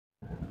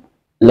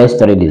Let's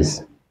study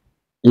this.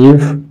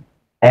 If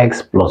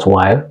x plus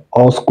y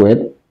all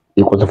squared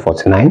equals to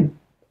 49,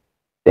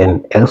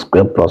 then x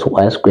squared plus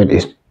y squared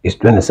is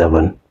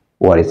 27.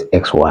 What is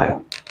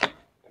xy?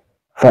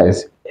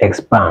 First,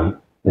 expand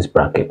this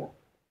bracket.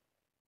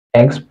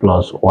 X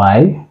plus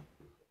y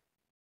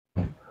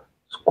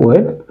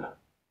squared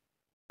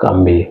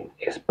can be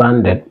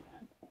expanded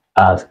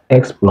as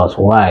x plus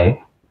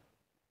y,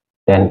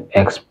 then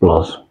x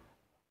plus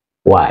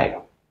y.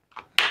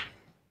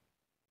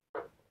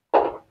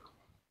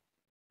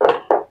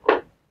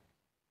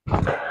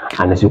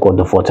 And it's equal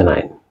to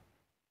 49.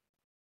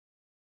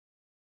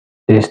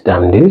 This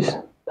time this,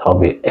 that will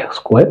be x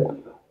squared,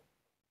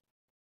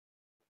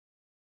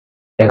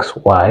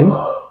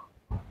 xy,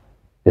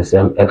 the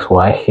same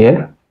xy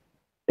here,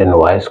 then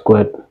y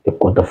squared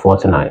equal to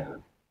 49.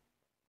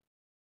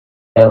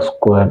 X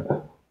squared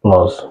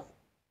plus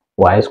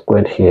y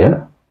squared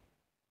here,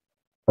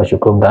 I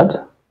should call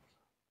that,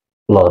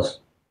 plus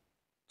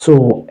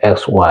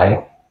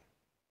 2xy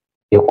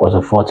equals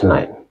to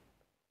 49.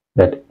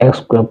 But x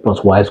squared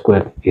plus y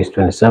squared is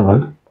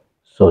 27,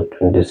 so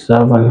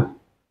 27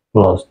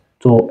 plus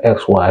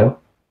 2xy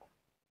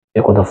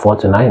equal to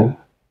 49.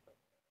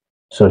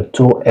 So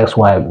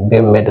 2xy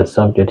being made the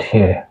subject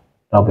here,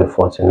 that will be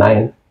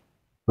 49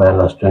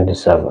 minus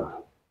 27.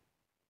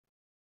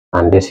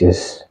 And this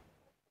is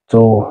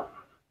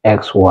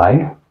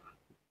 2xy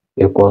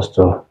equals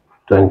to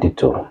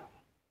 22.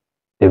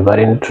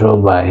 Dividing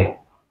through by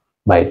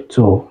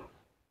 2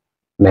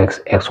 makes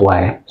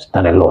xy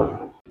stand alone.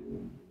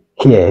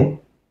 Here,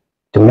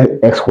 to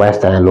make xy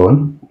stand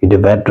alone, you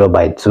divide through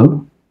by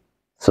 2.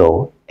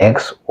 So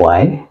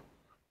xy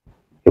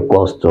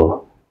equals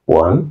to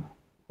 1,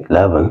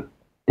 11.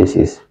 This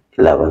is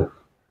 11.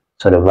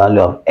 So the value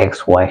of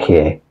xy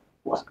here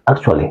was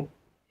actually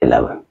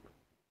 11.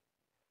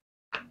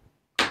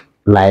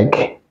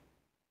 Like,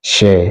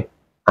 share,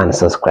 and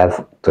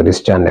subscribe to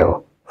this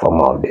channel for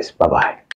more of this. Bye bye.